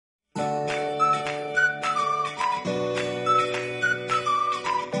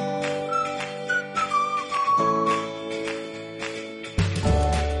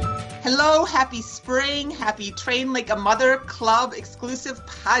happy spring, happy Train Like a Mother Club exclusive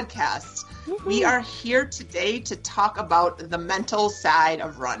podcast. Woo-hoo. We are here today to talk about the mental side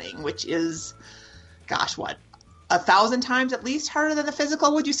of running, which is, gosh, what, 1,000 times at least harder than the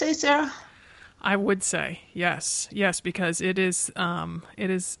physical, would you say, Sarah? I would say yes, because it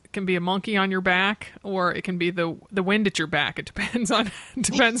can be a monkey on your back, or it can be the wind at your back. It depends on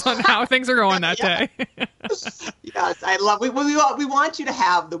how things are going that day. Yes, I love. We want you to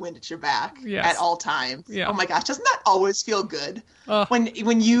have the wind at your back at all times. Yeah. Oh my gosh, doesn't that always feel good?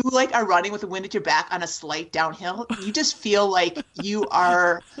 When you like are running with the wind at your back on a slight downhill, you just feel like you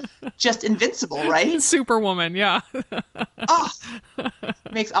are just invincible, right? Superwoman, yeah.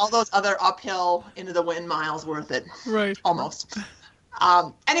 Makes all those other uphill into the wind miles worth it. Right. Almost.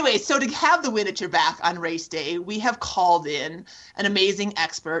 Anyway, so to have the wind at your back on race day, we have called in an amazing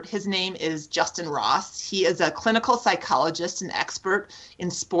expert. His name is Justin Ross. He is a clinical psychologist and expert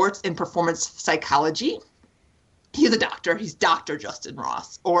in sports and performance psychology. He is a doctor. He's Dr. Justin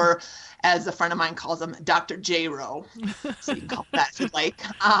Ross, or as a friend of mine calls him, Dr. J. Rowe. So you can call him that if you'd like.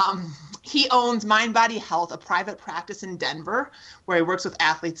 He owns Mind Body Health, a private practice in Denver, where he works with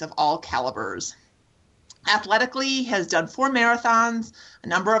athletes of all calibers. Athletically, he has done 4 marathons, a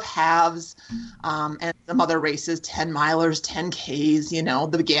number of halves, and some other races, 10 milers,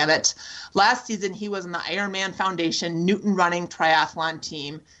 10Ks, the gamut. Last season, he was in the Ironman Foundation Newton Running Triathlon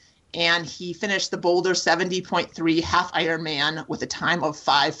team, and he finished the Boulder 70.3 half Ironman with a time of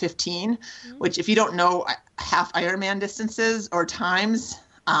 5:15, which if you don't know half Ironman distances or times,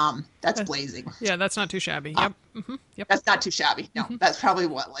 that's blazing. Yeah, that's not too shabby. Yep. Mm-hmm. Yep. That's not too shabby. No, That's probably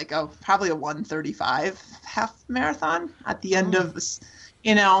probably a 1:35 half marathon at the end of this,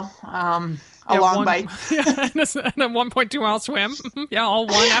 a long bike. Yeah, and a 1.2 mile swim. Yeah, all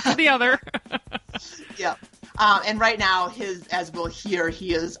one after the other. Yeah. And right now, as we'll hear,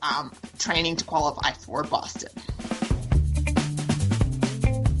 he is training to qualify for Boston.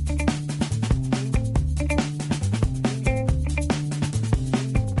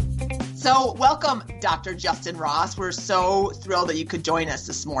 So welcome, Dr. Justin Ross. We're so thrilled that you could join us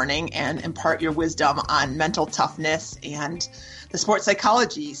this morning and impart your wisdom on mental toughness and the sports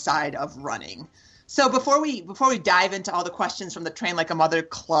psychology side of running. So before we dive into all the questions from the Train Like a Mother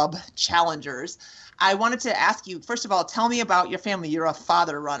Club challengers, I wanted to ask you, first of all, tell me about your family. You're a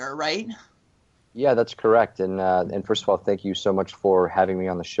father runner, right? Yeah, that's correct. And first of all, thank you so much for having me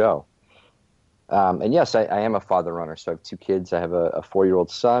on the show. And yes, I am a father runner. So I have 2 kids. I have a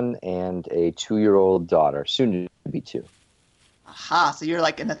 4-year-old son and a 2-year-old daughter, soon to be 2. Aha, so you're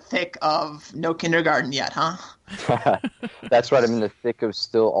like in the thick of no kindergarten yet, huh? That's right. I'm in the thick of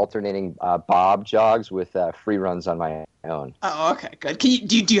still alternating bob jogs with free runs on my own. Oh, okay, good.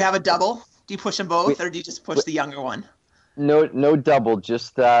 Do you have a double? Do you push them both, or do you just push the younger one? No double,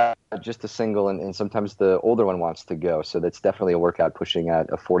 just a single, and sometimes the older one wants to go. So that's definitely a workout, pushing a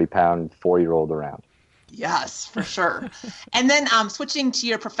 40-pound 4-year-old around. Yes, for sure. And then switching to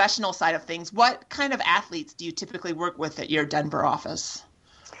your professional side of things, what kind of athletes do you typically work with at your Denver office?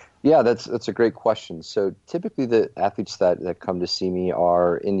 Yeah, that's a great question. So typically the athletes that come to see me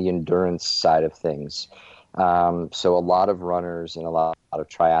are in the endurance side of things. So a lot of runners and a lot of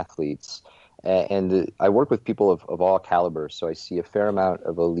triathletes. And I work with people of all calibers. So I see a fair amount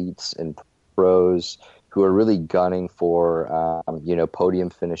of elites and pros who are really gunning for,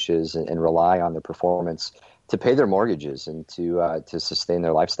 podium finishes and rely on their performance to pay their mortgages and to sustain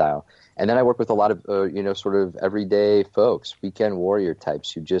their lifestyle. And then I work with a lot of, sort of everyday folks, weekend warrior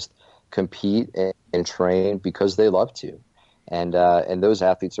types who just compete and train because they love to. And those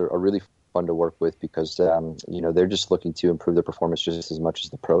athletes are really fun to work with because, they're just looking to improve their performance just as much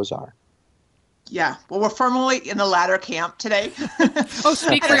as the pros are. Yeah, well, we're firmly in the latter camp today. Oh,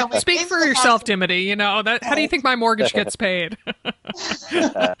 speak for yourself, Dimity. How do you think my mortgage gets paid?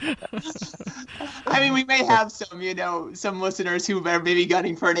 I mean, we may have some listeners who are maybe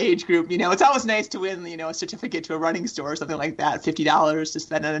gunning for an age group. It's always nice to win, a certificate to a running store or something like that, $50 to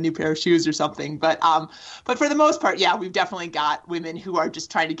spend on a new pair of shoes or something. But for the most part, yeah, we've definitely got women who are just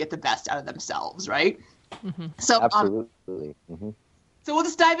trying to get the best out of themselves, right? Mm-hmm. So absolutely. Mm-hmm. So we'll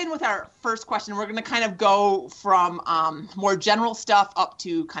just dive in with our first question. We're going to kind of go from more general stuff up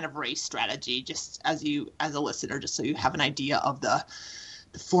to kind of race strategy, just as a listener, just so you have an idea of the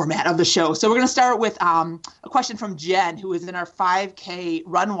format of the show. So we're going to start with a question from Jen, who is in our 5K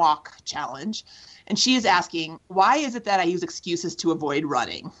run walk challenge. And she is asking, why is it that I use excuses to avoid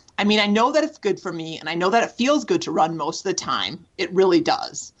running? I mean, I know that it's good for me, and I know that it feels good to run most of the time. It really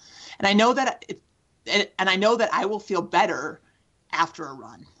does. And I know that I will feel better after a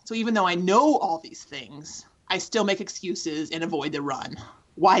run. So even though I know all these things, I still make excuses and avoid the run.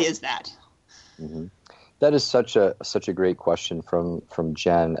 Why is that? Hmm. That is such a great question from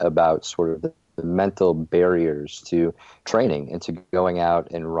Jen about sort of the mental barriers to training and to going out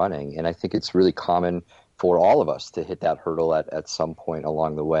and running. And I think it's really common for all of us to hit that hurdle at some point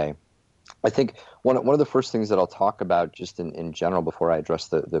along the way. I think one of the first things that I'll talk about just in general before I address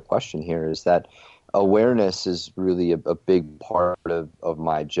the question here is that awareness is really a big part of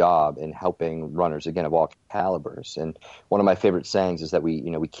my job in helping runners, again, of all calibers. And one of my favorite sayings is that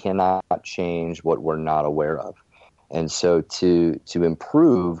we cannot change what we're not aware of. And so to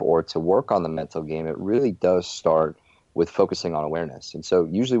improve or to work on the mental game, it really does start with focusing on awareness. And so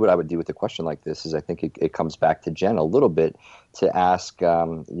usually what I would do with a question like this is I think it comes back to Jen a little bit to ask,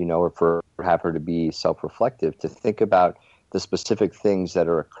 or for have her to be self-reflective, to think about the specific things that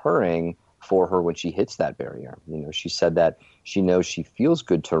are occurring for her when she hits that barrier. She said that she knows she feels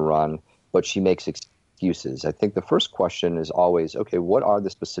good to run, but she makes excuses. I think the first question is always, okay, what are the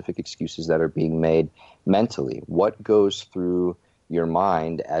specific excuses that are being made mentally? What goes through your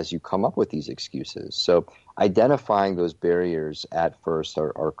mind as you come up with these excuses? So identifying those barriers at first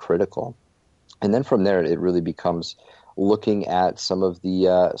are critical. And then from there, it really becomes looking at some of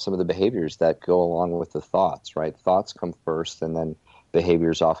the behaviors that go along with the thoughts, right? Thoughts come first and then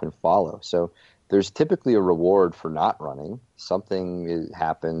behaviors often follow. So there's typically a reward for not running. Something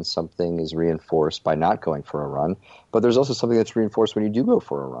happens, something is reinforced by not going for a run, but there's also something that's reinforced when you do go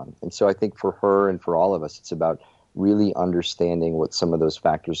for a run. And so I think for her and for all of us, it's about really understanding what some of those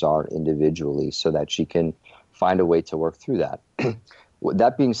factors are individually so that she can find a way to work through that.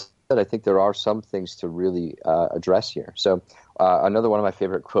 That being said, I think there are some things to really address here. So another one of my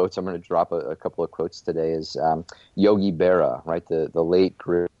favorite quotes, I'm going to drop a couple of quotes today, is Yogi Berra, right? The late,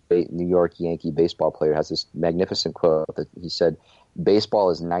 great New York Yankee baseball player, has this magnificent quote that he said, baseball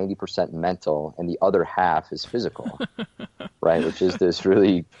is 90% mental and the other half is physical, right? Which is this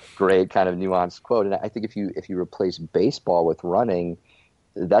really great kind of nuanced quote. And I think if you replace baseball with running,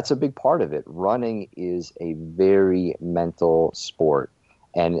 that's a big part of it. Running is a very mental sport.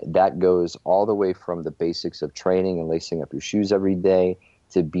 And that goes all the way from the basics of training and lacing up your shoes every day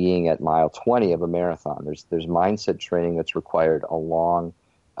to being at mile 20 of a marathon. There's mindset training that's required along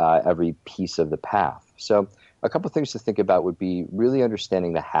every piece of the path. So a couple of things to think about would be really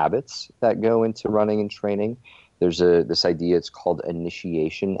understanding the habits that go into running and training. There's this idea, it's called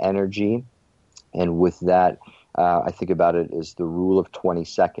initiation energy. And with that, I think about it as the rule of 20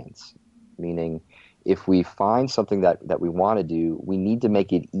 seconds, meaning if we find something that we want to do, we need to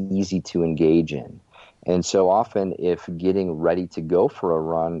make it easy to engage in. And so often if getting ready to go for a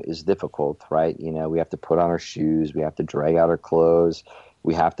run is difficult, right? We have to put on our shoes, we have to drag out our clothes,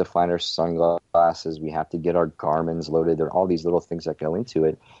 we have to find our sunglasses, we have to get our Garmin's loaded. There are all these little things that go into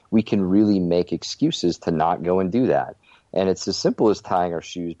it. We can really make excuses to not go and do that. And it's as simple as tying our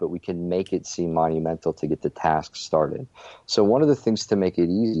shoes, but we can make it seem monumental to get the task started. So one of the things to make it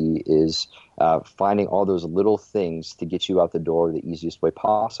easy is finding all those little things to get you out the door the easiest way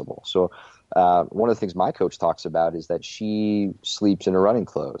possible. So one of the things my coach talks about is that she sleeps in her running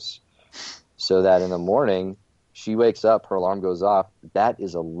clothes so that in the morning she wakes up, her alarm goes off, that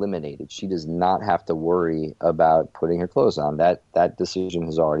is eliminated. She does not have to worry about putting her clothes on. That decision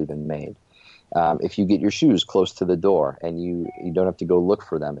has already been made. If you get your shoes close to the door and you don't have to go look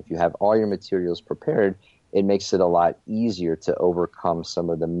for them, if you have all your materials prepared, it makes it a lot easier to overcome some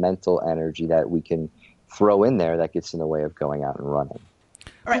of the mental energy that we can throw in there that gets in the way of going out and running.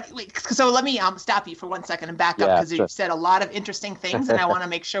 All right, wait, so let me stop you for 1 second and back up because you've said a lot of interesting things and I want to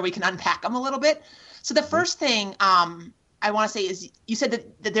make sure we can unpack them a little bit. So the first thing I want to say is you said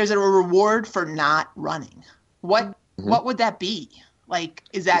that there's a reward for not running. What would that be? Like,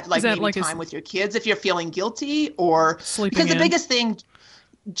 is that maybe like time with your kids if you're feeling guilty, or because the biggest thing,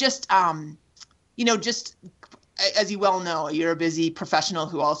 just as you well know, you're a busy professional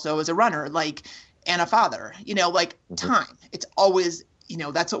who also is a runner, and a father. Time. It's always,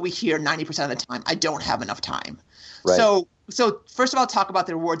 that's what we hear 90% of the time. I don't have enough time. Right. So first of all, talk about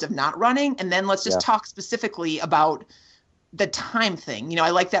the rewards of not running, and then let's just talk specifically about the time thing.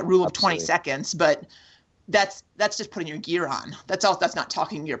 I like that rule of 20 seconds, but that's just putting your gear on. That's not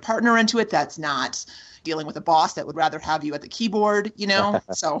talking your partner into it. That's not dealing with a boss that would rather have you at the keyboard,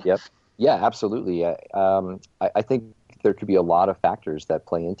 so. Yep. Yeah, absolutely. I think there could be a lot of factors that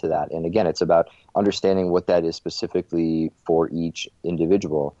play into that. And again, it's about understanding what that is specifically for each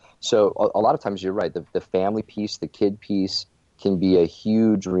individual. So a lot of times you're right. The family piece, the kid piece can be a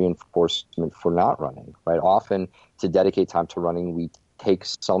huge reinforcement for not running, right? Often to dedicate time to running, we take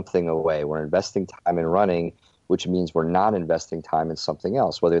something away. We're investing time in running, which means we're not investing time in something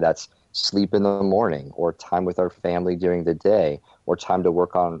else, whether that's sleep in the morning or time with our family during the day or time to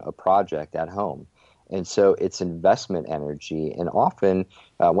work on a project at home. And so it's investment energy. And often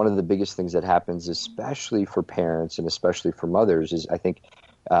one of the biggest things that happens, especially for parents and especially for mothers, is I think,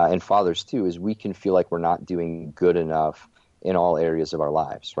 and fathers too, is we can feel like we're not doing good enough in all areas of our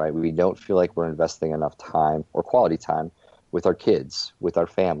lives, right? We don't feel like we're investing enough time or quality time with our kids, with our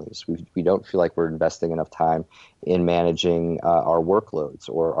families. We don't feel like we're investing enough time in managing our workloads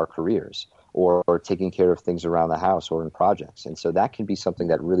or our careers or taking care of things around the house or in projects. And so that can be something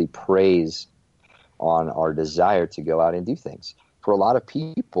that really preys on our desire to go out and do things. For a lot of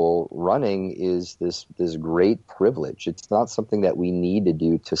people, running is this great privilege. It's not something that we need to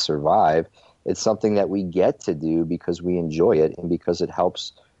do to survive. It's something that we get to do because we enjoy it and because it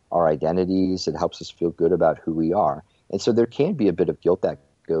helps our identities. It helps us feel good about who we are. And so there can be a bit of guilt that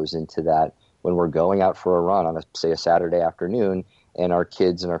goes into that when we're going out for a run on, say, a Saturday afternoon, and our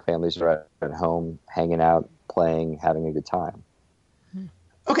kids and our families are at home hanging out, playing, having a good time.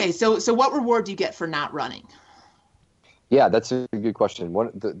 Okay, so what reward do you get for not running? Yeah, that's a good question.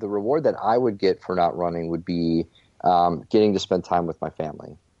 The reward that I would get for not running would be getting to spend time with my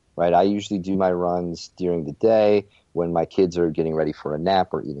family, right? I usually do my runs during the day when my kids are getting ready for a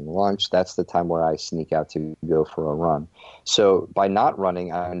nap or eating lunch. That's the time where I sneak out to go for a run. So by not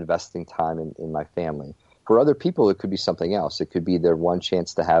running, I'm investing time in my family. For other people, it could be something else. It could be their one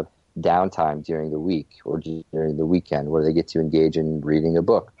chance to have downtime during the week or during the weekend where they get to engage in reading a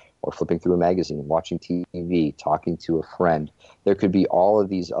book or flipping through a magazine, watching TV, talking to a friend. There could be all of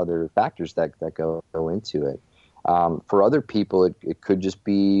these other factors that go into it. For other people, it could just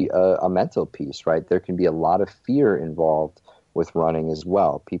be a mental piece, right? There can be a lot of fear involved with running as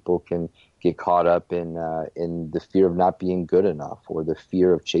well. People can get caught up in the fear of not being good enough or the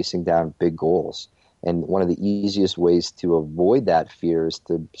fear of chasing down big goals. And one of the easiest ways to avoid that fear is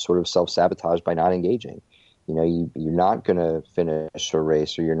to sort of self-sabotage by not engaging. You know, you're not going to finish a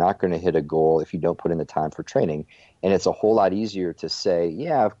race or you're not going to hit a goal if you don't put in the time for training. And it's a whole lot easier to say,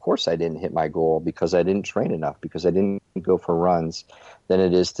 yeah, of course I didn't hit my goal because I didn't train enough, because I didn't go for runs, than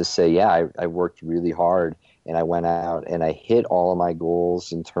it is to say, yeah, I worked really hard and I went out and I hit all of my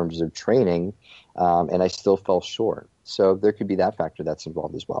goals in terms of training, and I still fell short. So there could be that factor that's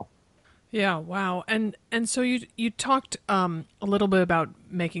involved as well. Yeah, wow. And so you talked a little bit about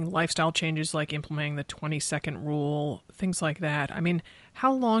making lifestyle changes like implementing the 20-second rule, things like that. I mean,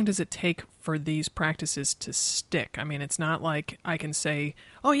 how long does it take for these practices to stick? I mean, it's not like I can say,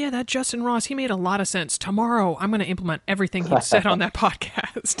 oh yeah, that Justin Ross, he made a lot of sense. Tomorrow I'm going to implement everything he said on that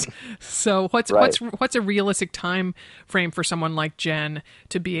podcast. So what's a realistic time frame for someone like Jen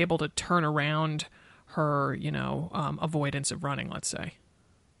to be able to turn around her, avoidance of running, let's say?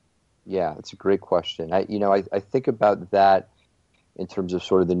 Yeah, it's a great question. I think about that in terms of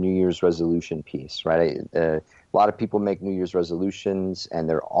sort of the New Year's resolution piece, right? A lot of people make New Year's resolutions, and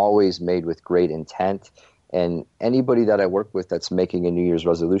they're always made with great intent. And anybody that I work with that's making a New Year's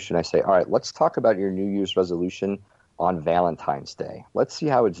resolution, I say, all right, let's talk about your New Year's resolution on Valentine's Day. Let's see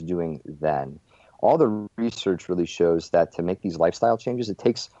how it's doing then. All the research really shows that to make these lifestyle changes, it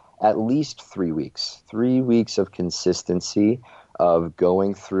takes at least 3 weeks, 3 weeks of consistency, of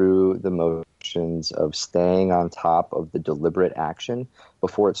going through the motions, of staying on top of the deliberate action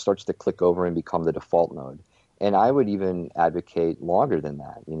before it starts to click over and become the default mode. And I would even advocate longer than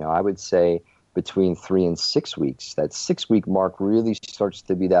that. I would say between 3 and 6 weeks. That 6-week mark really starts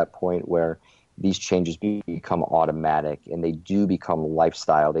to be that point where these changes become automatic and they do become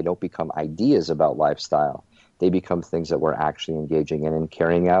lifestyle. They don't become ideas about lifestyle. They become things that we're actually engaging in and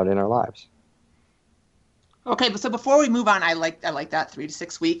carrying out in our lives. Okay, so before we move on, I like that 3 to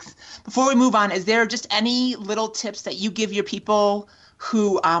 6 weeks. Before we move on, is there just any little tips that you give your people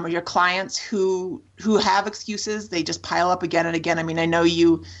who are your clients who have excuses? They just pile up again and again. I mean, I know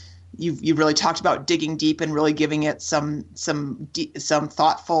you've really talked about digging deep and really giving it some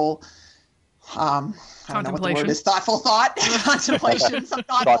thoughtful. I don't know what the word is. Thoughtful thought, contemplation, some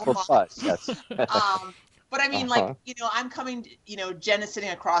thoughtful thought. Yes. But I mean, I'm coming, Jen is sitting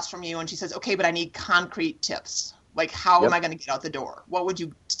across from you and she says, okay, but I need concrete tips. Like, how am I going to get out the door? What would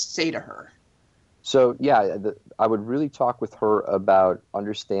you say to her? So, yeah, I would really talk with her about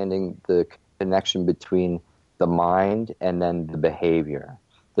understanding the connection between the mind and then the behavior.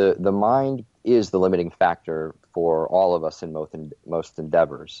 The mind is the limiting factor for all of us in most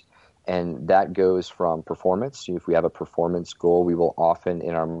endeavors. And that goes from performance. If we have a performance goal, we will often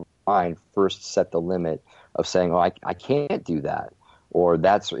in our mind first set the limit of saying, oh, I can't do that, or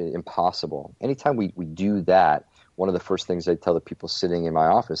that's impossible. Anytime we do that, one of the first things I tell the people sitting in my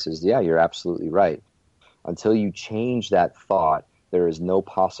office is, yeah, you're absolutely right. Until you change that thought, there is no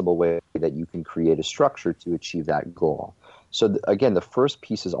possible way that you can create a structure to achieve that goal. So again, the first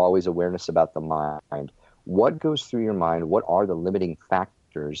piece is always awareness about the mind. What goes through your mind? What are the limiting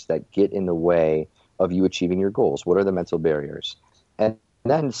factors that get in the way of you achieving your goals? What are the mental barriers? And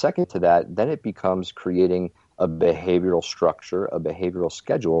then second to that, then it becomes creating a behavioral structure, a behavioral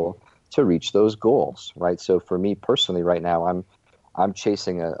schedule to reach those goals, right? So for me personally right now, I'm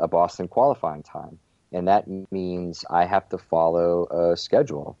chasing a Boston qualifying time. And that means I have to follow a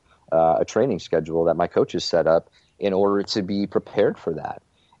schedule, a training schedule that my coaches set up in order to be prepared for that.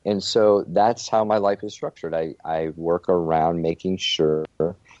 And so that's how my life is structured. I work around making sure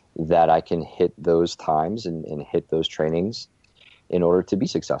that I can hit those times and hit those trainings in order to be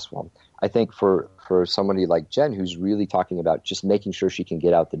successful. I think for somebody like Jen, who's really talking about just making sure she can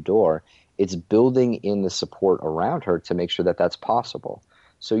get out the door, it's building in the support around her to make sure that that's possible.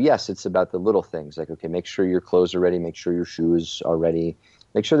 So yes, it's about the little things like, okay, make sure your clothes are ready, make sure your shoes are ready,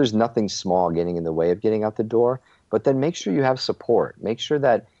 make sure there's nothing small getting in the way of getting out the door, but then make sure you have support. Make sure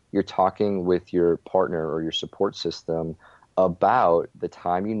that you're talking with your partner or your support system about the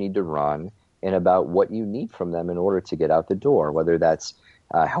time you need to run and about what you need from them in order to get out the door, whether that's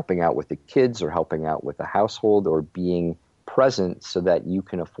helping out with the kids or helping out with the household or being present so that you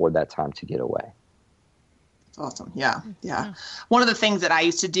can afford that time to get away. Awesome. Yeah. One of the things that I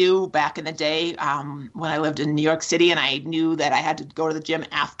used to do back in the day when I lived in New York City and I knew that I had to go to the gym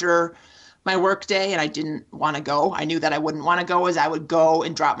after my work day and I didn't want to go, I knew that I wouldn't want to go, is I would go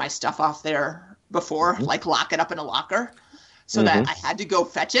and drop my stuff off there before, like lock it up in a locker so that I had to go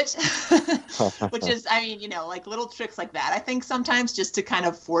fetch it, which is, I mean, like little tricks like that. I think sometimes just to kind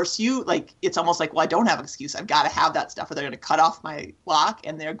of force you, like, it's almost like, well, I don't have an excuse. I've got to have that stuff or they're going to cut off my lock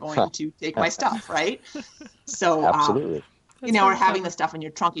and they're going to take my stuff. Right. So, absolutely. Or having the stuff in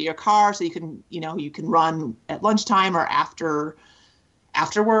your trunk of your car so you can, you can run at lunchtime or after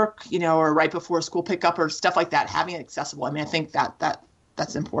work, or right before school pickup or stuff like that, having it accessible. I mean, I think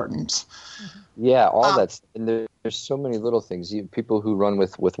that's important. Yeah, all that's, and there's so many little things. People who run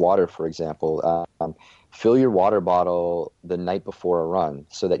with water, for example, fill your water bottle the night before a run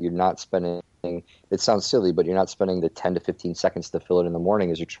so that you're not spending, it sounds silly, but you're not spending the 10 to 15 seconds to fill it in the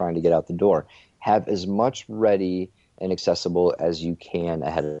morning as you're trying to get out the door. Have as much ready and accessible as you can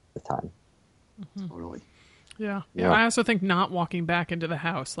ahead of the time. Totally. Yeah. I also think not walking back into the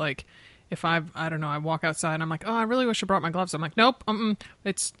house, like if I don't know, I walk outside and I'm like, oh, I really wish I brought my gloves. I'm like, nope,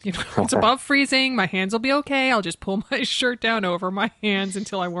 it's, it's above freezing. My hands will be okay. I'll just pull my shirt down over my hands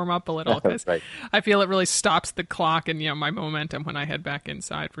until I warm up a little because right. I feel it really stops the clock and, my momentum when I head back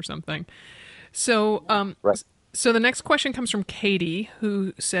inside for something. So, right. So the next question comes from Katie,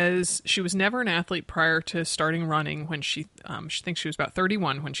 who says she was never an athlete prior to starting running when she thinks she was about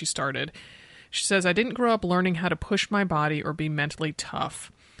 31 when she started. She says, I didn't grow up learning how to push my body or be mentally tough.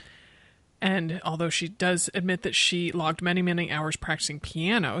 And although she does admit that she logged many, many hours practicing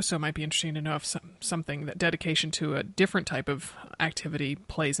piano, so it might be interesting to know if something that dedication to a different type of activity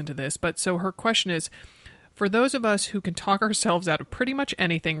plays into this. But so her question is, for those of us who can talk ourselves out of pretty much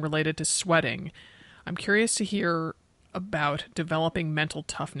anything related to sweating, I'm curious to hear about developing mental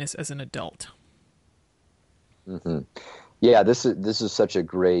toughness as an adult. Mm-hmm. Yeah, this is such a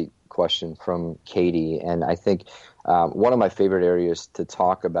great question from Katie, and I think one of my favorite areas to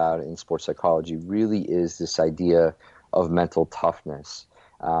talk about in sports psychology really is this idea of mental toughness,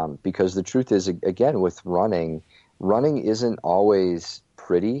 because the truth is, again, with running isn't always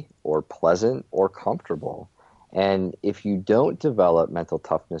pretty or pleasant or comfortable, and if you don't develop mental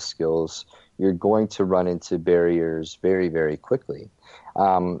toughness skills, you're going to run into barriers very, very quickly.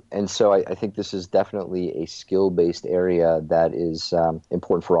 And so I think this is definitely a skill-based area that is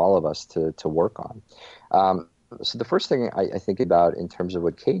important for all of us to work on. So the first thing I think about in terms of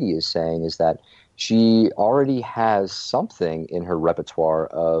what Katie is saying is that she already has something in her repertoire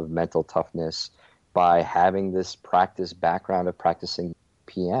of mental toughness by having this practice background of practicing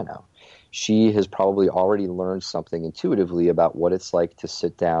piano. She has probably already learned something intuitively about what it's like to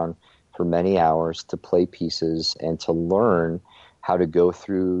sit down for many hours to play pieces and to learn how to go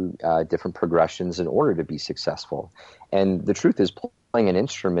through different progressions in order to be successful. And the truth is, playing an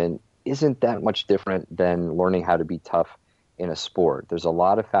instrument isn't that much different than learning how to be tough in a sport. There's a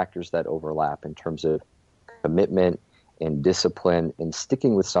lot of factors that overlap in terms of commitment and discipline and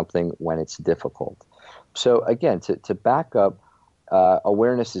sticking with something when it's difficult. So again, to back up,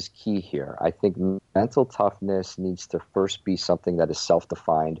 awareness is key here. I think mental toughness needs to first be something that is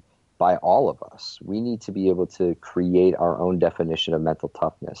self-defined by all of us. We need to be able to create our own definition of mental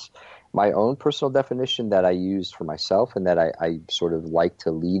toughness. My own personal definition that I use for myself and that I sort of like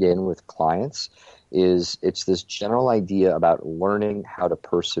to lead in with clients is it's this general idea about learning how to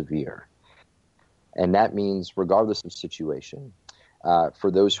persevere. And that means regardless of situation,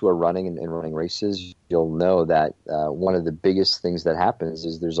 for those who are running and running races, you'll know that one of the biggest things that happens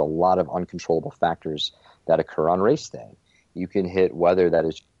is there's a lot of uncontrollable factors that occur on race day. You can hit weather that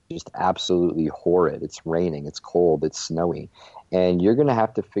is just absolutely horrid. It's raining, it's cold, it's snowy. And you're going to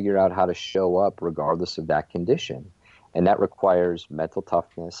have to figure out how to show up regardless of that condition. And that requires mental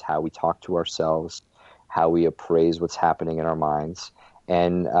toughness, how we talk to ourselves, how we appraise what's happening in our minds,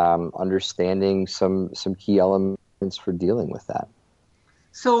 and understanding some key elements for dealing with that.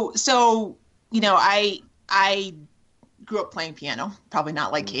 So I grew up playing piano, probably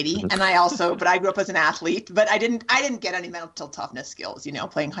not like Katie, and but I grew up as an athlete, but I didn't get any mental toughness skills,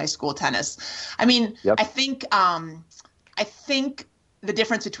 playing high school tennis. I mean, yep. I think the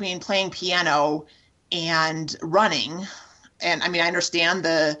difference between playing piano and running, and I mean, I understand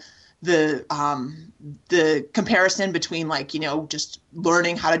the comparison between just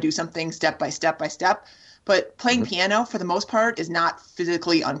learning how to do something step by step, but playing piano for the most part is not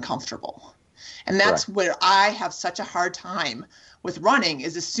physically uncomfortable. And that's where I have such a hard time with running,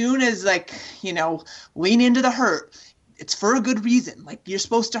 is as soon as lean into the hurt, it's for a good reason. Like, you're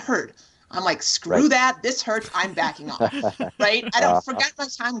supposed to hurt. I'm like, screw that. This hurts. I'm backing off. Right. I don't forget my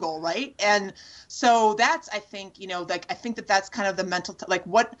time goal. Right. And so that's, I think, I think that's kind of the mental,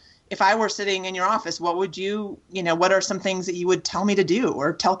 what, if I were sitting in your office, what would what are some things that you would tell me to do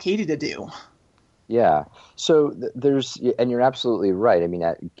or tell Katie to do? Yeah. So and you're absolutely right. I mean,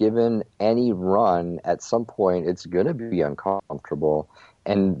 given any run, at some point, it's going to be uncomfortable.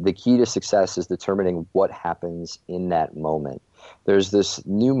 And the key to success is determining what happens in that moment. There's this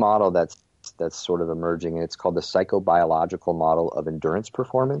new model that's sort of emerging, and it's called the psychobiological model of endurance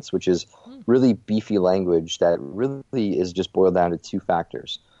performance, which is really beefy language that really is just boiled down to two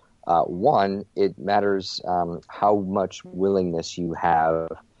factors. One, it matters how much willingness you have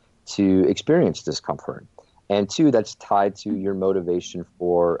to experience discomfort. And two, that's tied to your motivation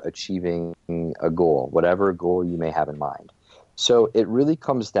for achieving a goal, whatever goal you may have in mind. So it really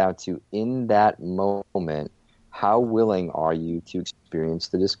comes down to, in that moment, how willing are you to experience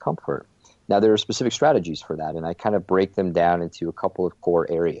the discomfort? Now, there are specific strategies for that, and I kind of break them down into a couple of core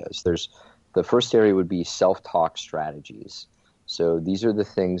areas. The first area would be self-talk strategies. So these are the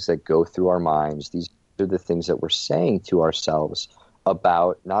things that go through our minds. These are the things that we're saying to ourselves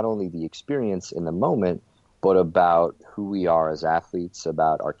about not only the experience in the moment, but about who we are as athletes,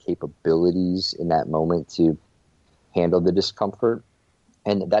 about our capabilities in that moment to handle the discomfort.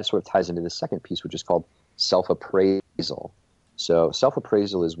 And that sort of ties into the second piece, which is called self-appraisal. So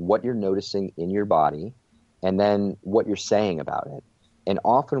self-appraisal is what you're noticing in your body and then what you're saying about it. And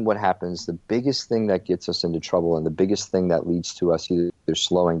often what happens, the biggest thing that gets us into trouble and the biggest thing that leads to us either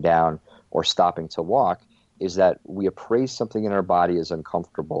slowing down or stopping to walk is that we appraise something in our body as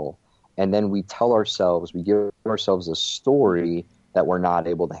uncomfortable, and then we give ourselves a story that we're not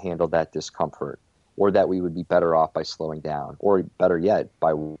able to handle that discomfort, or that we would be better off by slowing down, or better yet,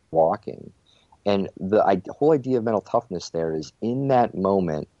 by walking. And the whole idea of mental toughness there is, in that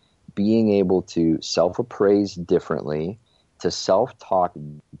moment, being able to self-appraise differently, to self-talk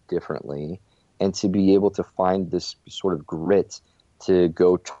differently, and to be able to find this sort of grit to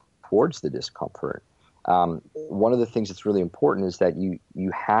go towards the discomfort. One of the things that's really important is that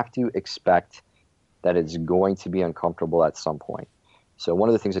you have to expect that it's going to be uncomfortable at some point. So one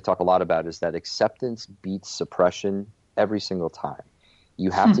of the things I talk a lot about is that acceptance beats suppression every single time. You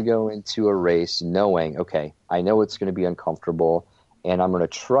have to go into a race knowing, okay, I know it's going to be uncomfortable, and I'm going to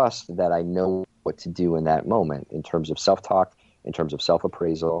trust that I know what to do in that moment in terms of self-talk, in terms of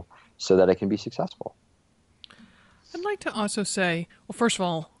self-appraisal, so that I can be successful. I'd like to also say, well, first of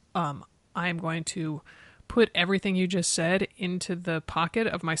all, I am going to put everything you just said into the pocket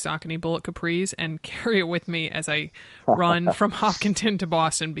of my Saucony Bullet Capris and carry it with me as I run from Hopkinton to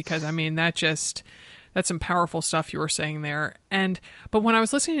Boston, because, I mean, that's some powerful stuff you were saying there. But when I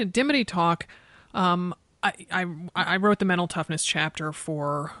was listening to Dimity talk, I wrote the mental toughness chapter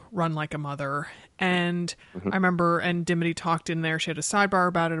for Run Like a Mother, and I remember, and Dimity talked in there, she had a sidebar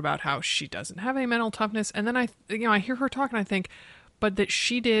about it, about how she doesn't have any mental toughness, and then I hear her talk and I think, but that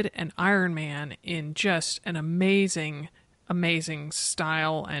she did an Ironman in just an amazing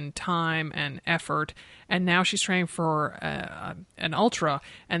style and time and effort, and now she's training for an ultra.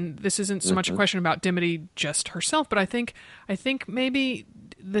 And this isn't so much a question about Dimity just herself, but I think maybe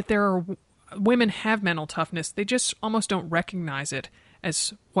that there are women have mental toughness, they just almost don't recognize it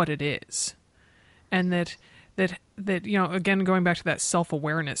as what it is, and that again, going back to that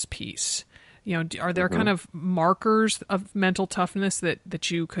self-awareness piece, Are there kind of markers of mental toughness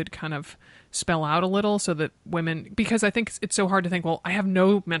that you could kind of spell out a little so that women, because I think it's so hard to think, well, I have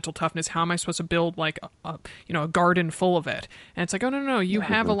no mental toughness. How am I supposed to build like a garden full of it? And it's like, oh, no, you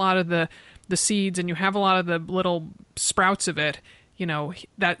have a lot of the seeds and you have a lot of the little sprouts of it,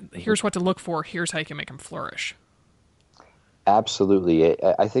 that here's what to look for. Here's how you can make them flourish. Absolutely.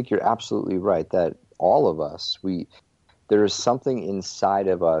 I think you're absolutely right that all of us, there is something inside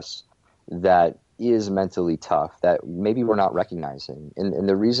of us that is mentally tough that maybe we're not recognizing. And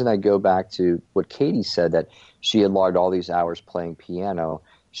the reason I go back to what Katie said, that she had logged all these hours playing piano,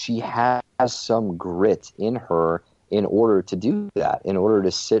 she has some grit in her in order to do that, in order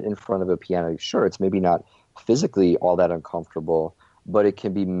to sit in front of a piano. Sure, it's maybe not physically all that uncomfortable, but it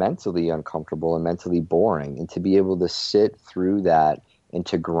can be mentally uncomfortable and mentally boring. And to be able to sit through that and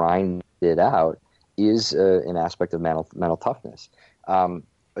to grind it out is an aspect of mental toughness.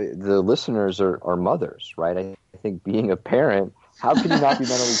 The listeners are mothers, right? I think being a parent, how can you not be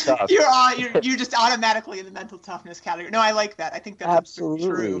mentally tough? You're just automatically in the mental toughness category. No, I like that. I think that's absolutely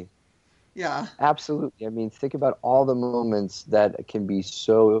true. Yeah. Absolutely. I mean, think about all the moments that can be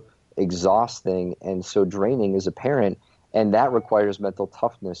so exhausting and so draining as a parent, and that requires mental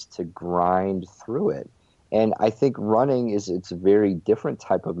toughness to grind through it. And I think running it's a very different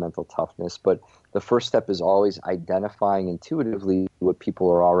type of mental toughness, but the first step is always identifying intuitively what people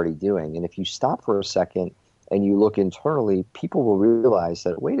are already doing. And if you stop for a second and you look internally, people will realize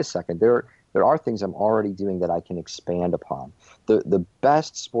that, wait a second, there are things I'm already doing that I can expand upon. The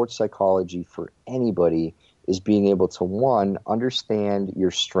best sports psychology for anybody is being able to, one, understand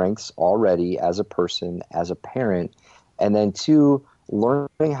your strengths already as a person, as a parent, and then two,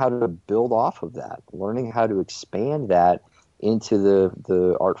 learning how to build off of that, learning how to expand that into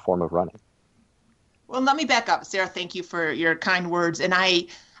the art form of running. Well, let me back up. Sarah, thank you for your kind words. And I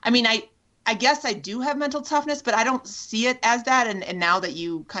guess I do have mental toughness, but I don't see it as that. And now that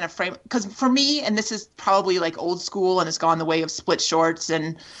you kind of frame, because for me, and this is probably like old school and it's gone the way of split shorts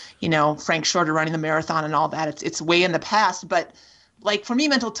and, Frank Shorter running the marathon and all that. It's way in the past. But like for me,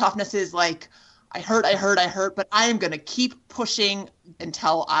 mental toughness is like, I hurt, but I am going to keep pushing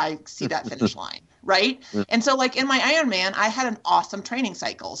until I see that finish line, right? And so like in my Ironman, I had an awesome training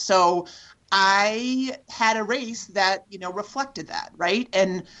cycle. So I had a race that, reflected that, right?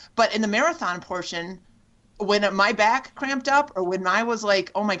 But in the marathon portion, when my back cramped up or when I was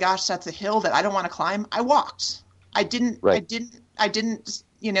like, oh my gosh, that's a hill that I don't want to climb, I walked. I didn't say I'm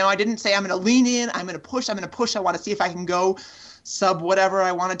going to lean in, I'm going to push, I want to see if I can go sub whatever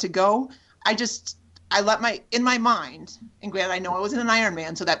I wanted to go. In my mind, and granted, I know I was in an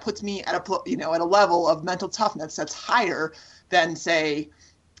Ironman, so that puts me at a level of mental toughness that's higher than, say,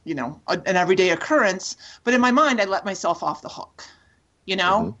 an everyday occurrence. But in my mind, I let myself off the hook,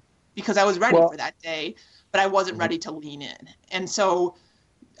 because I was ready for that day, but I wasn't ready to lean in. And so,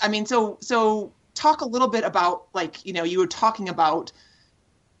 so talk a little bit about, like, you were talking about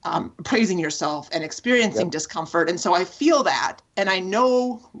praising yourself and experiencing discomfort. And so I feel that, and I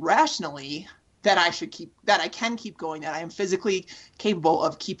know rationally that I can keep going, that I am physically capable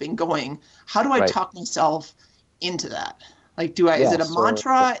of keeping going. How do I talk myself into that? Like, is it a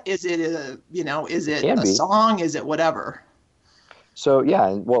mantra? Is it a song? Is it whatever? So,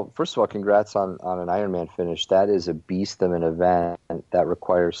 yeah. Well, first of all, congrats on an Ironman finish. That is a beast of an event that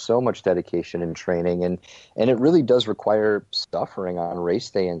requires so much dedication and training. And it really does require suffering on race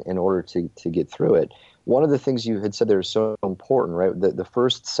day in order to get through it. One of the things you had said there is so important, right? The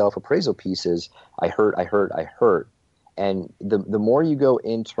first self-appraisal piece is I hurt. And the more you go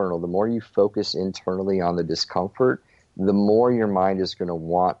internal, the more you focus internally on the discomfort, the more your mind is going to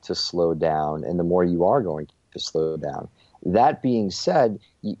want to slow down and the more you are going to slow down. That being said,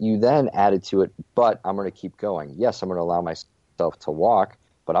 you then added to it, but I'm going to keep going. Yes, I'm going to allow myself to walk,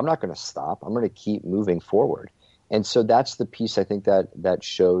 but I'm not going to stop. I'm going to keep moving forward. And so that's the piece I think that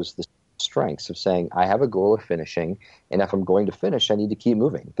shows the strengths of saying, I have a goal of finishing, and if I'm going to finish, I need to keep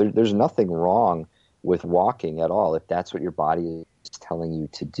moving. There's nothing wrong with walking at all if that's what your body is telling you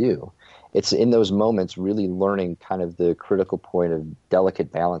to do. It's in those moments really learning kind of the critical point of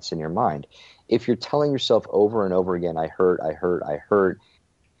delicate balance in your mind. If you're telling yourself over and over again, I hurt,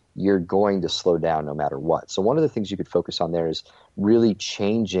 you're going to slow down no matter what. So one of the things you could focus on there is really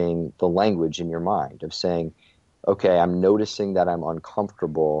changing the language in your mind of saying, okay, I'm noticing that I'm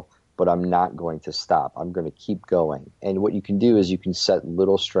uncomfortable, but I'm not going to stop. I'm going to keep going. And what you can do is you can set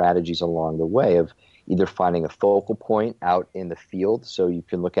little strategies along the way of either finding a focal point out in the field. So you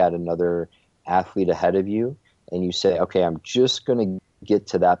can look at another athlete ahead of you and you say, okay, I'm just going to get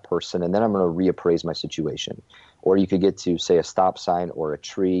to that person, and then I'm going to reappraise my situation. Or you could get to, say, a stop sign or a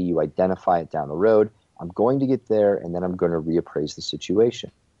tree. You identify it down the road. I'm going to get there, and then I'm going to reappraise the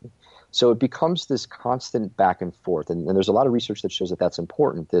situation. So it becomes this constant back and forth. And there's a lot of research that shows that that's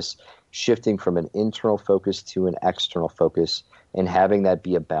important, this shifting from an internal focus to an external focus and having that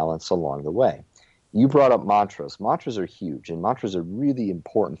be a balance along the way. You brought up mantras. Mantras are huge, and mantras are really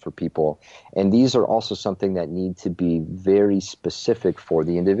important for people. And these are also something that need to be very specific for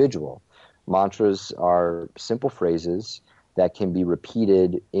the individual. Mantras are simple phrases that can be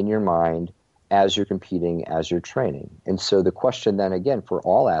repeated in your mind as you're competing, as you're training. And so the question then again for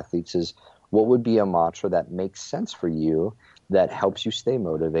all athletes is, what would be a mantra that makes sense for you, that helps you stay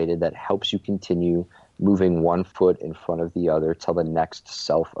motivated, that helps you continue moving one foot in front of the other till the next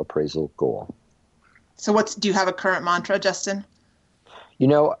self-appraisal goal? So do you have a current mantra, Justin?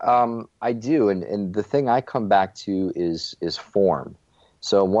 I do. And the thing I come back to is form.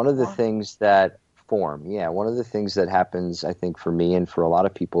 So one of the things that happens, I think, for me and for a lot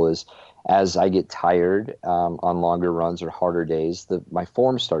of people is, as I get tired on longer runs or harder days, my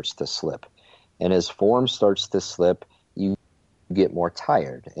form starts to slip. And as form starts to slip, you get more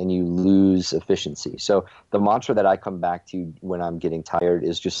tired and you lose efficiency. So the mantra that I come back to when I'm getting tired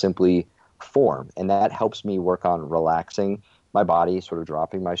is just simply form. And that helps me work on relaxing my body, sort of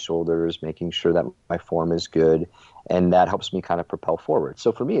dropping my shoulders, making sure that my form is good. And that helps me kind of propel forward.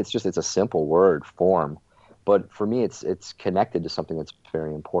 So for me, it's a simple word, form. But for me, it's connected to something that's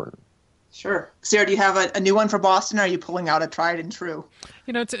very important. Sure. Sarah, do you have a new one for Boston, or are you pulling out a tried and true?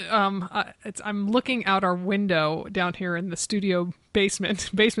 I'm looking out our window down here in the studio basement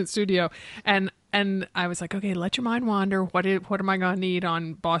studio, and I was like, okay, let your mind wander. What am I going to need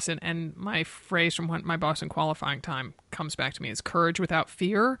on Boston? And my phrase from my Boston qualifying time comes back to me is courage without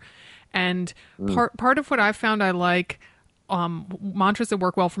fear. And part of what I've found I like, mantras that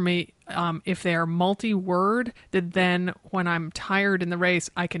work well for me, if they're multi-word, that then when I'm tired in the race,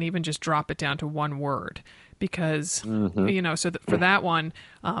 I can even just drop it down to one word. Because, for that one,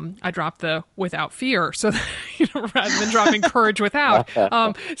 I dropped the without fear. So, rather than dropping courage without,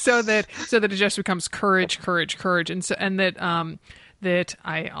 so that it just becomes courage. And that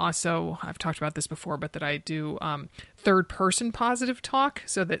I also, I've talked about this before, but that I do third person positive talk,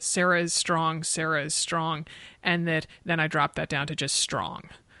 so that Sarah is strong, and that then I drop that down to just strong.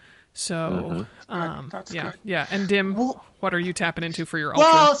 So, good. And Dim, what are you tapping into for your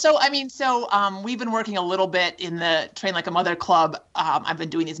ultra? Well, we've been working a little bit in the Train Like a Mother Club. I've been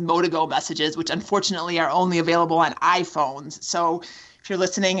doing these Motigo messages, which unfortunately are only available on iPhones. So if you're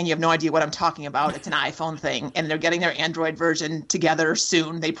listening and you have no idea what I'm talking about, it's an iPhone thing, and they're getting their Android version together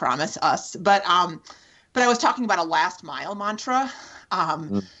soon. They promise us. But I was talking about a last mile mantra,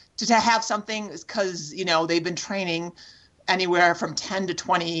 to have something, because they've been training anywhere from 10 to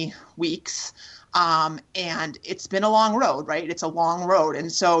 20 weeks. And it's been a long road, right? It's a long road. And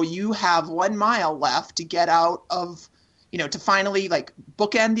so you have 1 mile left to get out of, to finally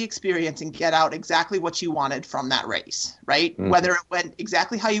bookend the experience and get out exactly what you wanted from that race, right? Mm-hmm. Whether it went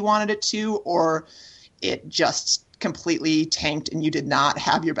exactly how you wanted it to, or it just completely tanked and you did not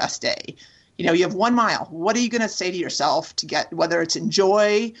have your best day. You have 1 mile. What are you going to say to yourself to get, whether it's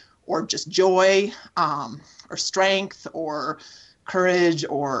enjoy or just joy, or strength or courage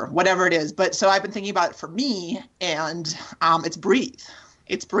or whatever it is. But so I've been thinking about it for me, and it's breathe.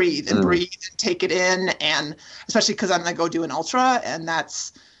 It's breathe and take it in. And especially because I'm going to go do an ultra, and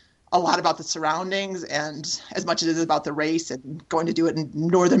that's a lot about the surroundings, and as much as it is about the race, and going to do it in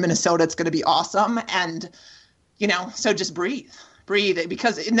northern Minnesota, it's going to be awesome. And, so just breathe,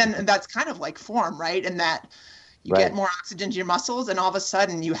 and then that's kind of like form, right? And that you get more oxygen to your muscles, and all of a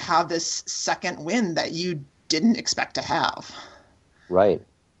sudden you have this second wind that you didn't expect to have. Right.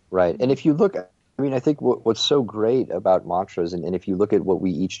 And if you look, I think what's so great about mantras, and if you look at what we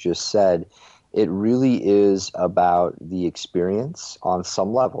each just said, it really is about the experience on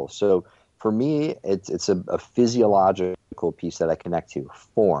some level. So for me, it's a physiological piece that I connect to,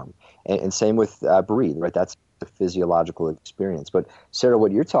 form. And same with breathe, right? That's a physiological experience. But Sarah,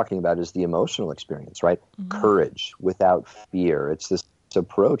 what you're talking about is the emotional experience, right? Mm-hmm. Courage without fear. It's this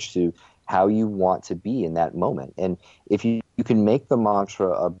approach to how you want to be in that moment. And if you can make the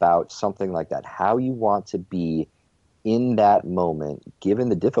mantra about something like that, how you want to be in that moment, given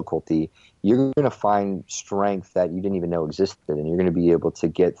the difficulty, you're going to find strength that you didn't even know existed, and you're going to be able to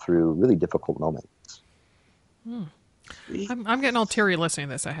get through really difficult moments. I'm getting all teary listening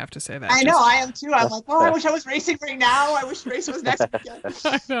to this. I have to say that. I know, I am too. I'm like, oh, I wish I was racing right now. I wish the race was next weekend.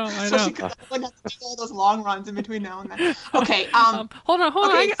 I know. Especially because I wouldn't have to do all those long runs in between now and then. Okay. Hold on.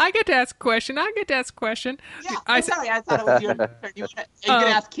 Okay. I get to ask a question. Yeah. Sorry, I thought it was your turn. Are you going to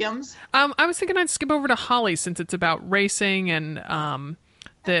ask Kim's? I was thinking I'd skip over to Holly since it's about racing and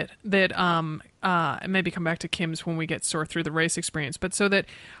maybe come back to Kim's when we get sort through the race experience. But so that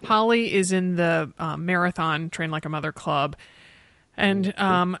Holly is in the marathon Train Like a Mother Club, and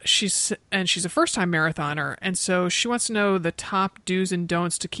she's a first-time marathoner, and so she wants to know the top do's and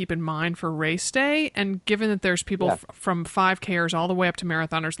don'ts to keep in mind for race day. And given that there's people from 5Kers all the way up to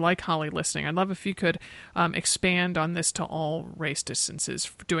marathoners like Holly listening, I'd love if you could expand on this to all race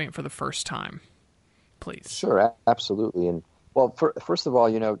distances, doing it for the first time, please. Sure, absolutely. And well, first of all,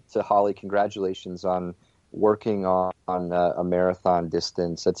 to Holly, congratulations on working on a marathon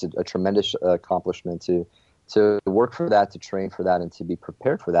distance. That's a tremendous accomplishment to work for that, to train for that, and to be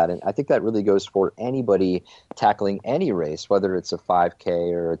prepared for that. And I think that really goes for anybody tackling any race, whether it's a 5K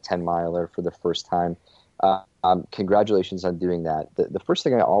or a 10-miler for the first time. Congratulations on doing that. The first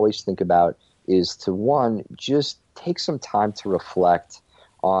thing I always think about is to, one, just take some time to reflect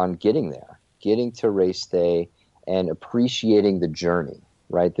on getting there, getting to race day, and appreciating the journey,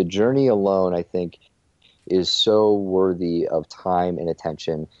 right? The journey alone, I think, is so worthy of time and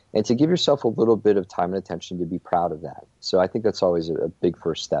attention, and to give yourself a little bit of time and attention to be proud of that. So I think that's always a big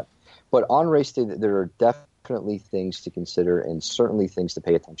first step. But on race day, there are definitely things to consider and certainly things to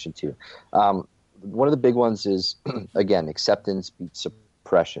pay attention to. One of the big ones is, again, acceptance beats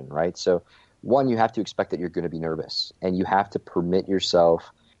suppression, right? So one, you have to expect that you're going to be nervous, and you have to permit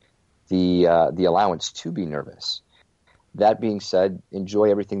yourself the allowance to be nervous. That being said, enjoy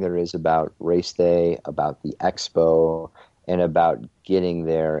everything there is about race day, about the expo, and about getting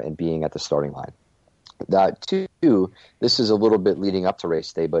there and being at the starting line. Two, this is a little bit leading up to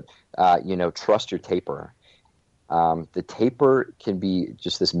race day, but trust your taper. The taper can be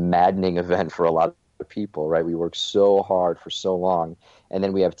just this maddening event for a lot of people, right? We work so hard for so long, and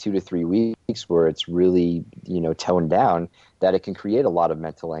then we have 2 to 3 weeks where it's really, toned down, that it can create a lot of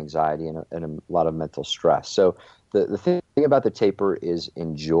mental anxiety and a lot of mental stress. So the thing about the taper is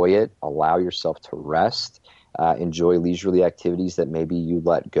enjoy it, allow yourself to rest, enjoy leisurely activities that maybe you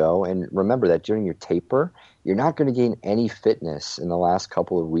let go. And remember that during your taper, you're not going to gain any fitness in the last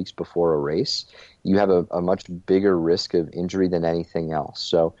couple of weeks before a race. You have a much bigger risk of injury than anything else.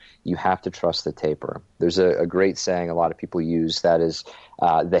 So you have to trust the taper. There's a great saying a lot of people use that is,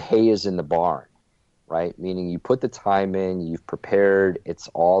 the hay is in the barn, right? Meaning you put the time in, you've prepared, it's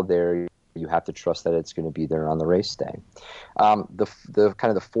all there. You have to trust that it's going to be there on the race day. The kind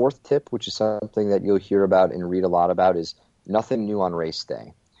of the fourth tip, which is something that you'll hear about and read a lot about, is nothing new on race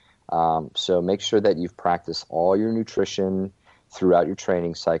day. So make sure that you've practiced all your nutrition throughout your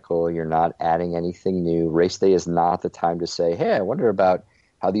training cycle. You're not adding anything new. Race day is not the time to say, hey, I wonder about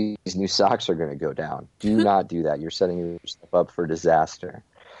how these new socks are going to go down. Do not do that. You're setting yourself up for disaster.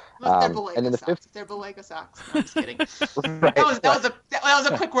 And then they're Belega socks. No, I'm just kidding. Right. That was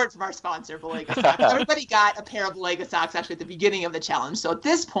a quick word from our sponsor, Belega socks. Everybody got a pair of Belega socks actually at the beginning of the challenge. So at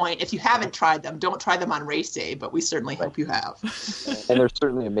this point, if you haven't tried them, don't try them on race day, but we certainly hope you have. And they're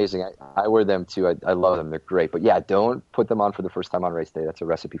certainly amazing. I wear them too. I love them. They're great. But yeah, don't put them on for the first time on race day. That's a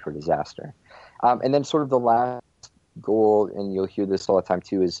recipe for disaster. And then sort of the last goal, and you'll hear this all the time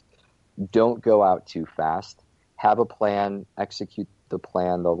too, is don't go out too fast. Have a plan, execute the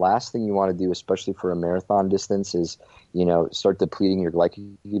plan. The last thing you want to do, especially for a marathon distance, is start depleting your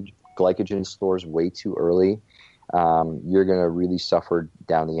glycogen stores way too early. You're going to really suffer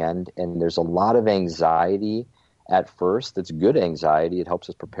down the end. And there's a lot of anxiety at first. It's good anxiety. It helps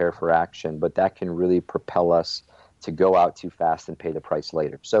us prepare for action, but that can really propel us to go out too fast and pay the price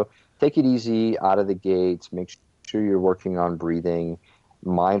later. So take it easy out of the gates. Make sure you're working on breathing.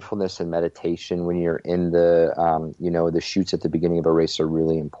 Mindfulness and meditation when you're in the the chutes at the beginning of a race are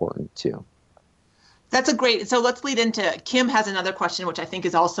really important too. That's a great. So let's lead into Kim has another question, which I think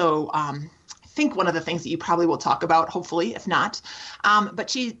is also I think one of the things that you probably will talk about, hopefully, if not. But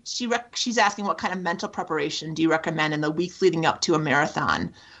she's asking, what kind of mental preparation do you recommend in the weeks leading up to a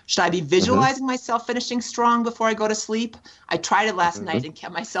marathon? Should I be visualizing myself finishing strong before I go to sleep? I tried it last night and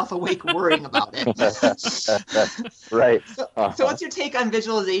kept myself awake worrying about it. Right. So what's your take on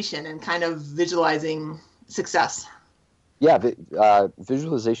visualization and kind of visualizing success? Yeah,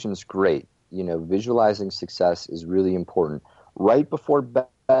 visualization is great. Visualizing success is really important. Right before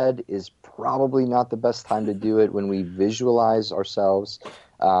bed is probably not the best time to do it. When we visualize ourselves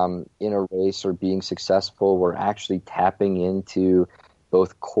in a race or being successful, we're actually tapping into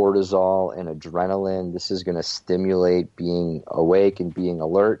both cortisol and adrenaline. This is going to stimulate being awake and being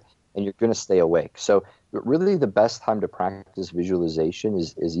alert, and you're going to stay awake. So really the best time to practice visualization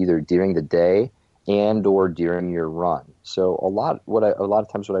is either during the day and or during your run. So a lot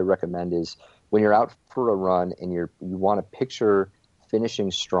of times what I recommend is when you're out for a run and you want to picture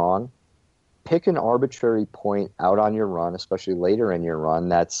finishing strong, pick an arbitrary point out on your run, especially later in your run,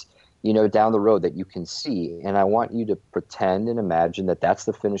 that's down the road that you can see. And I want you to pretend and imagine that that's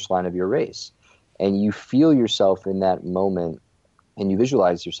the finish line of your race. And you feel yourself in that moment, and you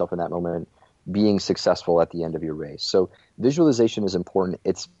visualize yourself in that moment being successful at the end of your race. So visualization is important.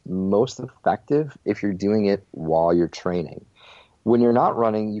 It's most effective if you're doing it while you're training. When you're not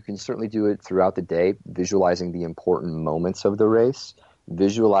running, you can certainly do it throughout the day, visualizing the important moments of the race,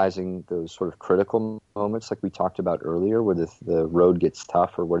 visualizing those sort of critical moments like we talked about earlier, where the road gets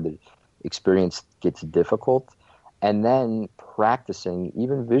tough or where the experience gets difficult, and then practicing,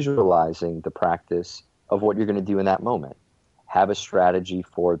 even visualizing the practice of what you're going to do in that moment. Have a strategy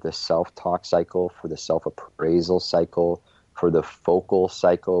for the self-talk cycle, for the self-appraisal cycle, for the focal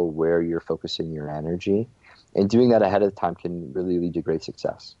cycle where you're focusing your energy. And doing that ahead of time can really lead to great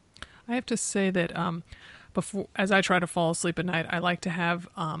success. I have to say that before, as I try to fall asleep at night, I like to have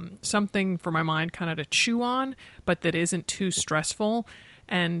something for my mind kind of to chew on, but that isn't too stressful.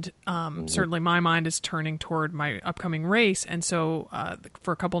 And certainly my mind is turning toward my upcoming race. And so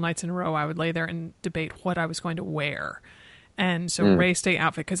for a couple nights in a row, I would lay there and debate what I was going to wear. And so race day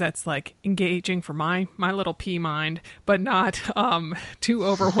outfit, because that's like engaging for my little pea mind, but not too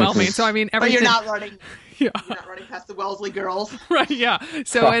overwhelming. So I mean, everything. But you're not running. Yeah. You're not running past the Wellesley girls. Right, yeah.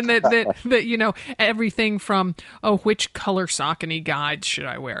 So, and that everything from, which color Saucony guides should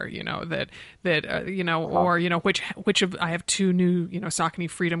I wear, or, which of, I have two new, Saucony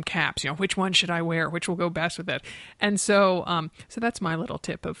Freedom caps, which one should I wear, which will go best with it. And so, so that's my little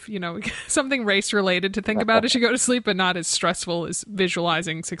tip of, something race related to think about as you go to sleep, but not as stressful as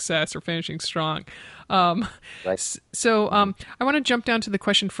visualizing success or finishing strong. Right. So I want to jump down to the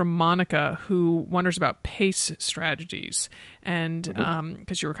question from Monica, who wonders about pace strategies, and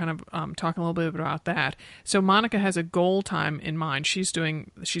because you were kind of talking a little bit about that. So Monica has a goal time in mind. She's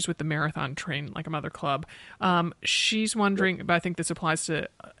with the Marathon Train Like a Mother Club. She's wondering, but I think this applies to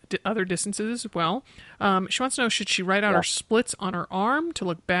other distances as well. She wants to know, should she write out her splits on her arm to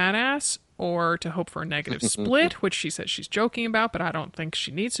look badass, or to hope for a negative split, which she says she's joking about, but I don't think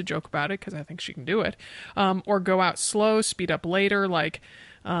she needs to joke about it because I think she can do it. Or go out slow, speed up later, like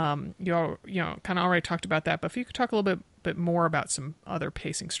kind of already talked about that. But if you could talk a little bit more about some other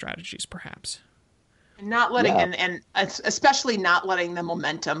pacing strategies, perhaps. Not letting, and especially not letting the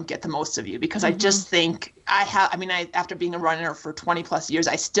momentum get the most of you, because I just think after being a runner for 20 plus years,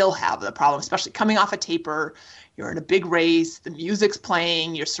 I still have the problem, especially coming off a taper. You're in a big race, the music's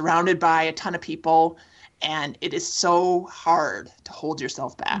playing, you're surrounded by a ton of people, and it is so hard to hold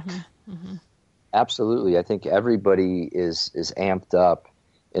yourself back. Absolutely. I think everybody is amped up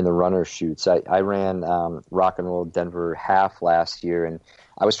in the runner shoots. I ran Rock and Roll Denver half last year, and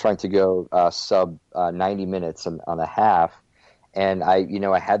I was trying to go sub 90 minutes on a half, and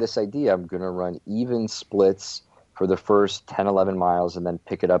I had this idea. I'm going to run even splits for the first 10, 11 miles and then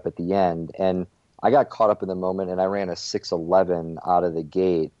pick it up at the end. And I got caught up in the moment, and I ran a 6:11 out of the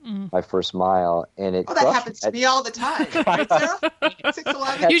gate, my first mile, and it. Oh, that happens to me all the time, right, Sarah?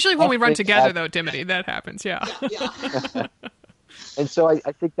 6:11. Usually when we run together, though, Dimity, that happens. Yeah. And so I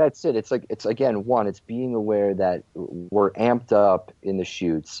think that's it. It's it's being aware that we're amped up in the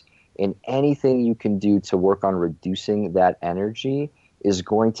shoots, and anything you can do to work on reducing that energy is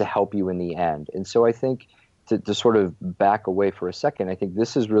going to help you in the end. And so I think to sort of back away for a second, I think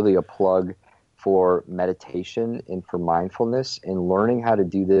this is really a plug for meditation and for mindfulness, and learning how to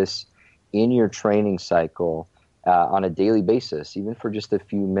do this in your training cycle on a daily basis, even for just a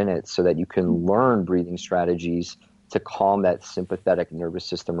few minutes, so that you can learn breathing strategies to calm that sympathetic nervous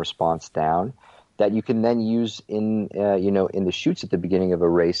system response down, that you can then use in the shoots at the beginning of a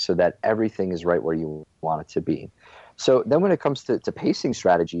race, so that everything is right where you want it to be. So then when it comes to pacing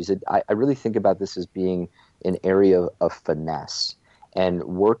strategies, I really think about this as being an area of finesse. And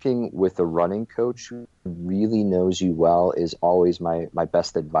working with a running coach who really knows you well is always my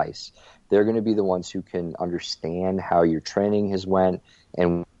best advice. They're going to be the ones who can understand how your training has went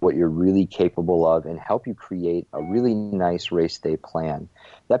and what you're really capable of, and help you create a really nice race day plan.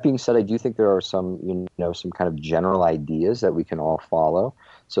 That being said, I do think there are some kind of general ideas that we can all follow.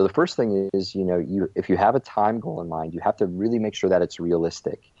 So the first thing is, if you have a time goal in mind, you have to really make sure that it's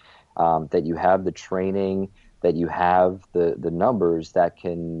realistic, that you have the training, that you have the numbers that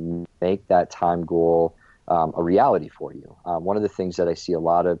can make that time goal a reality for you. One of the things that I see a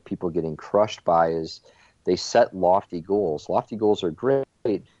lot of people getting crushed by is they set lofty goals. Lofty goals are great,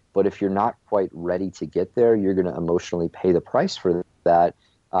 but if you're not quite ready to get there, you're going to emotionally pay the price for that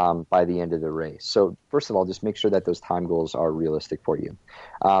by the end of the race. So first of all, just make sure that those time goals are realistic for you.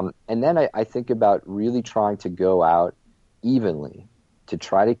 And then I think about really trying to go out evenly, to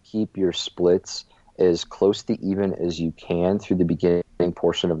try to keep your splits as close to even as you can through the beginning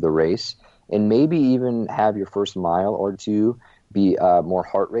portion of the race, and maybe even have your first mile or two be more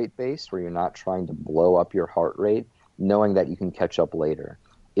heart rate based, where you're not trying to blow up your heart rate, knowing that you can catch up later.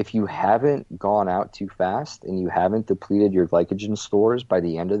 If you haven't gone out too fast and you haven't depleted your glycogen stores by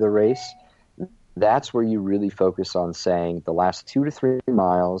the end of the race, that's where you really focus on saying the last 2 to 3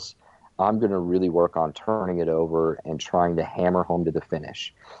 miles, I'm going to really work on turning it over and trying to hammer home to the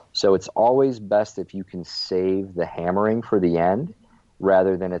finish. So it's always best if you can save the hammering for the end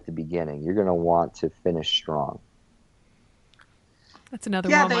rather than at the beginning. You're going to want to finish strong. That's another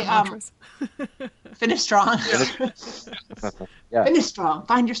one of my mantras. Finish strong. Yeah. Finish strong.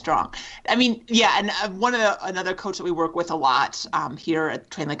 Find your strong. I mean, yeah, and another coach that we work with a lot here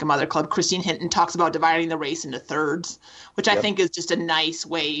at Train Like a Mother Club, Christine Hinton, talks about dividing the race into thirds, which I think is just a nice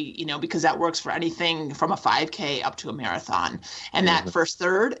way, because that works for anything from a 5K up to a marathon. And that first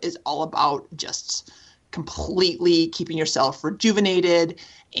third is all about just completely keeping yourself rejuvenated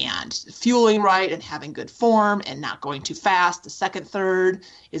and fueling right and having good form and not going too fast. The second third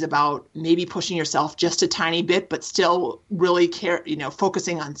is about maybe pushing yourself just a tiny bit, but still really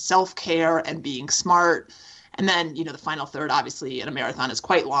focusing on self-care and being smart. And then, the final third, obviously, in a marathon is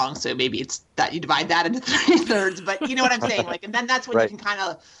quite long. So maybe it's that you divide that into 3 thirds, but you know what I'm saying? And then that's when you can kind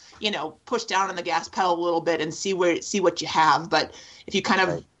of, push down on the gas pedal a little bit and see what you have. But if you kind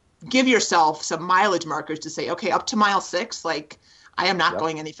of give yourself some mileage markers to say, okay, up to mile 6, I am not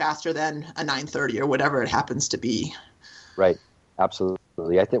going any faster than a 9:30 or whatever it happens to be. Right.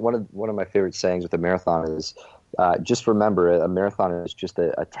 Absolutely. I think one of my favorite sayings with a marathon is just remember a marathon is just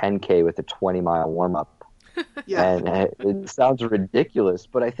a 10K with a 20-mile warm-up. Yeah. And it sounds ridiculous,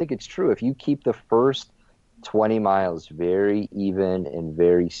 but I think it's true. If you keep the first 20 miles very even and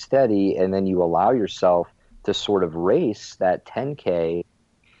very steady, and then you allow yourself to sort of race that 10K,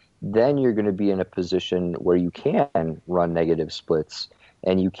 then you're going to be in a position where you can run negative splits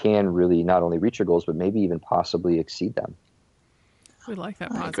and you can really not only reach your goals, but maybe even possibly exceed them. We like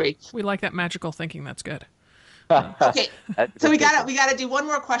that. I agree. We like that magical thinking. That's good. Okay, so we gotta do one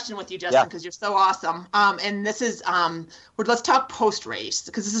more question with you, Justin, because you're so awesome. And this is let's talk post race,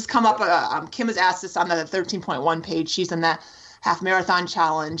 because this has come up. Kim has asked us on the 13.1 page. She's in the half marathon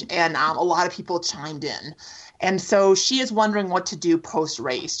challenge, and a lot of people chimed in. And so she is wondering what to do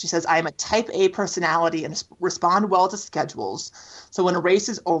post-race. She says, I am a type A personality and respond well to schedules. So when a race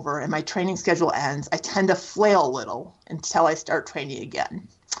is over and my training schedule ends, I tend to flail a little until I start training again.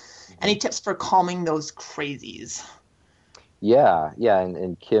 Any tips for calming those crazies? Yeah.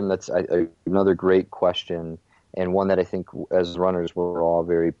 And Kim, that's another great question, and one that I think as runners we're all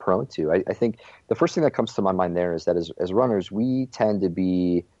very prone to. I think the first thing that comes to my mind there is that as runners, we tend to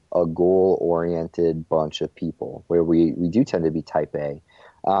be a goal-oriented bunch of people, where we do tend to be type A.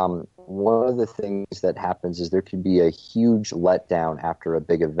 One of the things that happens is there can be a huge letdown after a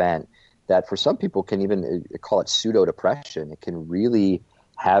big event that for some people can even call it pseudo-depression. It can really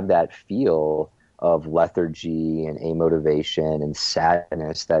have that feel of lethargy and amotivation and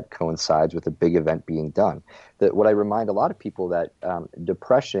sadness that coincides with a big event being done. What I remind a lot of people that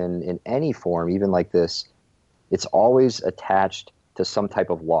depression in any form, even like this, it's always attached to some type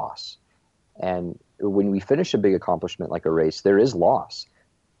of loss. And when we finish a big accomplishment like a race, there is loss.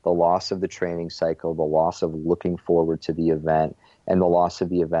 The loss of the training cycle, the loss of looking forward to the event, and the loss of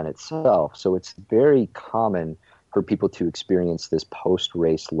the event itself. So it's very common for people to experience this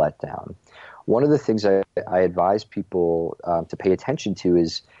post-race letdown. One of the things I advise people to pay attention to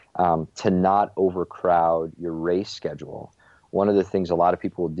is to not overcrowd your race schedule. One of the things a lot of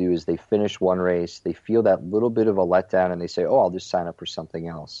people will do is they finish one race, they feel that little bit of a letdown, and they say, I'll just sign up for something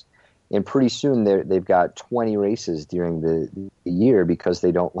else. And pretty soon they've got 20 races during the year because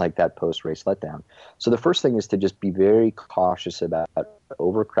they don't like that post-race letdown. So the first thing is to just be very cautious about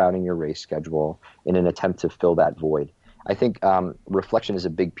overcrowding your race schedule in an attempt to fill that void. I think reflection is a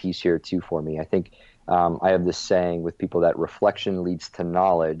big piece here too for me. I think I have this saying with people that reflection leads to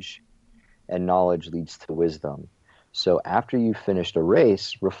knowledge and knowledge leads to wisdom. So after you've finished a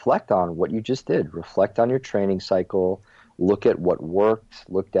race, reflect on what you just did. Reflect on your training cycle. Look at what worked.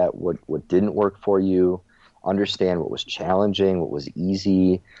 Look at what didn't work for you. Understand what was challenging, what was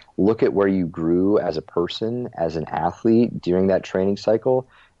easy. Look at where you grew as a person, as an athlete during that training cycle.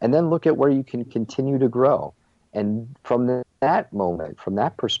 and then look at where you can continue to grow. And from that moment, from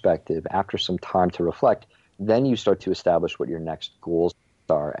that perspective, after some time to reflect, then you start to establish what your next goals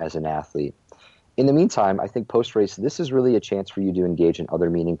are as an athlete. In the meantime, I think post-race, this is really a chance for you to engage in other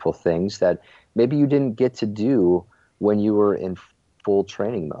meaningful things that maybe you didn't get to do when you were in full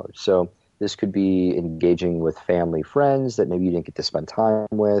training mode. So this could be engaging with family, friends that maybe you didn't get to spend time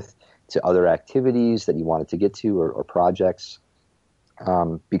with, to other activities that you wanted to get to, or projects,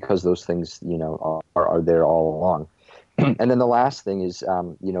 because those things, are there all along. And then the last thing is,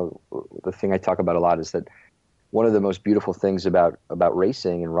 the thing I talk about a lot is that one of the most beautiful things about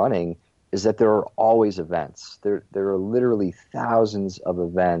racing and running is that there are always events. There are literally thousands of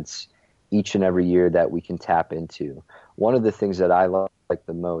events each and every year that we can tap into. One of the things that I like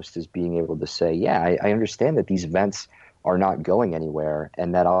the most is being able to say, yeah, I understand that these events are not going anywhere,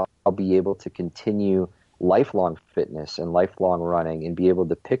 and that I'll be able to continue lifelong fitness and lifelong running and be able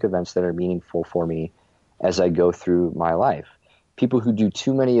to pick events that are meaningful for me as I go through my life. People who do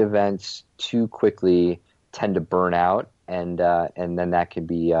too many events too quickly tend to burn out, and then that can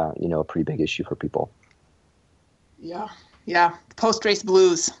be a pretty big issue for people. Yeah. Post-race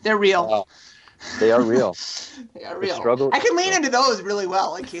blues, they're real. They are real. They are real. I can lean into those really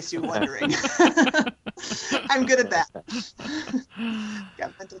well, in case you're wondering. I'm good at that.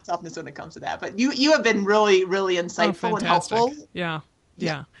 Got mental toughness when it comes to that. But you have been really, really insightful and helpful. Yeah.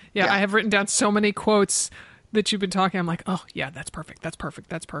 I have written down so many quotes that you've been talking. I'm like, oh yeah, that's perfect.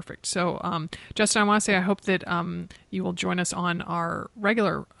 So, Justin, I want to say I hope that you will join us on our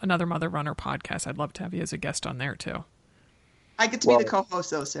regular Another Mother Runner podcast. I'd love to have you as a guest on there too. I get to be the co-host,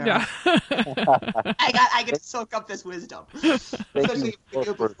 though, Sarah. Yeah. I get to soak up this wisdom. Thank you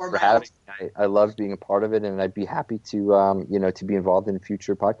for having me. I love being a part of it, and I'd be happy to to be involved in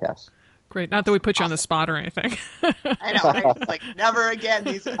future podcasts. Great. Not that we put you on the spot or anything. I know. Right? It's like, never again.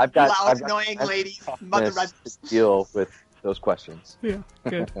 These loud, annoying ladies. Mother runners. Deal with those questions. Yeah.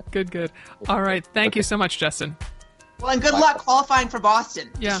 Good. All right. Thank you so much, Justin. Well, and good luck qualifying for Boston.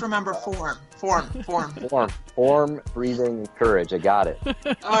 Yeah. Just remember form. Form, breathing, and courage. I got it.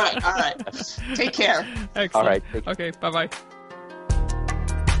 All right. Take care. Excellent. All right. Okay, bye-bye.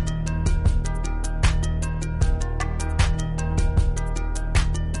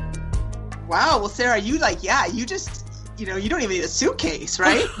 Wow. Well, Sarah, you just, you don't even need a suitcase,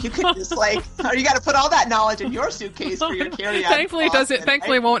 right? You could just or you got to put all that knowledge in your suitcase for your carry-on. Thankfully,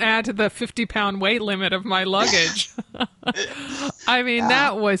 Thankfully, it won't add to the 50-pound weight limit of my luggage. I mean,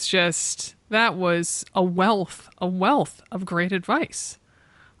 that was a wealth of great advice.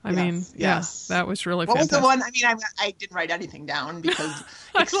 I mean, that was really fantastic. What was the one? I mean, I didn't write anything down because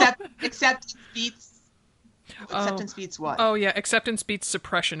acceptance beats what? Oh, yeah, acceptance beats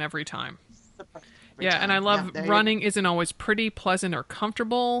suppression every time. And I love running isn't always pretty, pleasant, or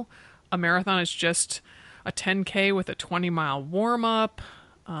comfortable. A marathon is just a 10K with a 20-mile warm-up.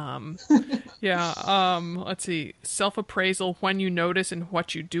 Let's see. Self-appraisal when you notice and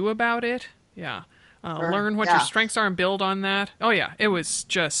what you do about it. Yeah. Learn what your strengths are and build on that. Oh, yeah. He was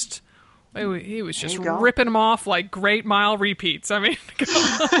just ripping them off like great mile repeats. I mean,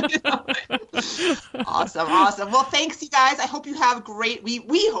 Awesome. Well, thanks, you guys. I hope you have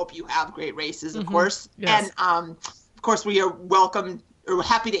we hope you have great races, of course. Yes. And, of course, we are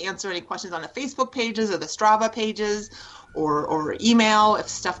happy to answer any questions on the Facebook pages or the Strava pages or email if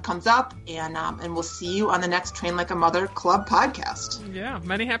stuff comes up. And we'll see you on the next Train Like a Mother Club podcast. Yeah.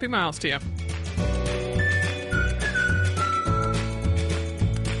 Many happy miles to you.